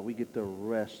gospel that we get to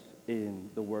rest in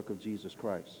the work of Jesus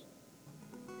Christ.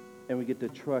 And we get to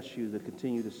trust you to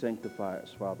continue to sanctify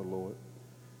us, Father, Lord.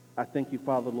 I thank you,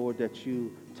 Father, Lord, that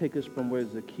you take us from where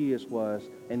Zacchaeus was,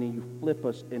 and then you flip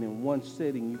us, and in one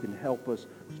sitting you can help us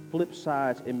flip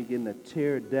sides and begin to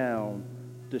tear down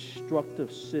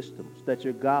destructive systems, that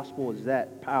your gospel is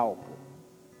that powerful.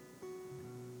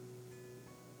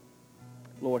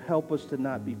 Lord, help us to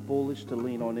not be foolish, to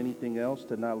lean on anything else,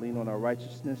 to not lean on our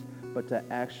righteousness, but to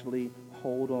actually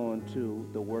hold on to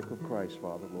the work of Christ,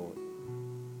 Father, Lord.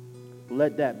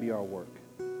 Let that be our work.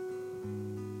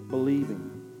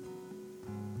 Believing.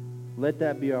 Let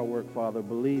that be our work, Father,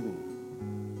 believing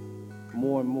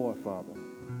more and more, Father.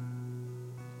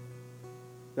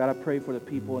 God, I pray for the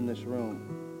people in this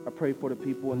room. I pray for the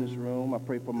people in this room. I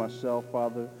pray for myself,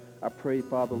 Father. I pray,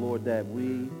 Father, Lord, that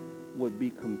we would be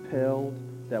compelled,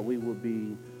 that we would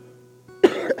be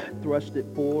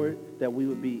thrusted forward, that we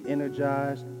would be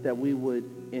energized, that we would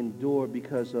endure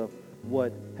because of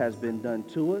what has been done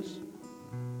to us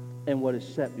and what is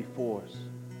set before us.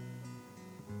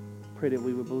 Pray that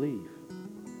we would believe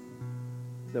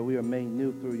that we are made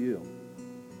new through you,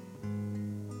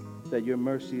 that your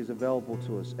mercy is available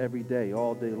to us every day,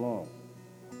 all day long,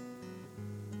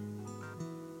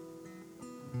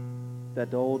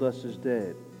 that the old us is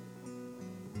dead,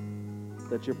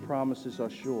 that your promises are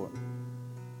sure.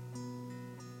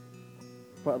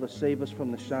 Father, save us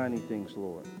from the shiny things,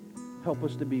 Lord. Help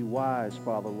us to be wise,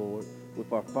 Father, Lord,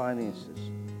 with our finances.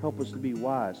 Help us to be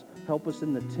wise. Help us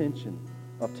in the tension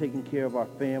of taking care of our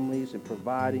families and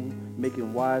providing,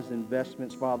 making wise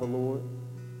investments, Father, Lord.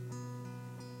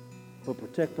 But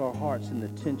protect our hearts in the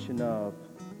tension of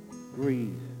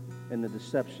greed and the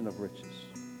deception of riches.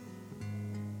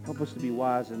 Help us to be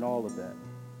wise in all of that.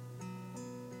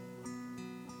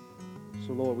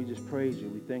 So, Lord, we just praise you.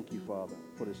 We thank you, Father,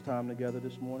 for this time together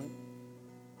this morning.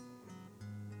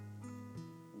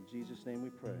 In Jesus' name we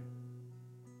pray.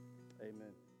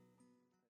 Amen.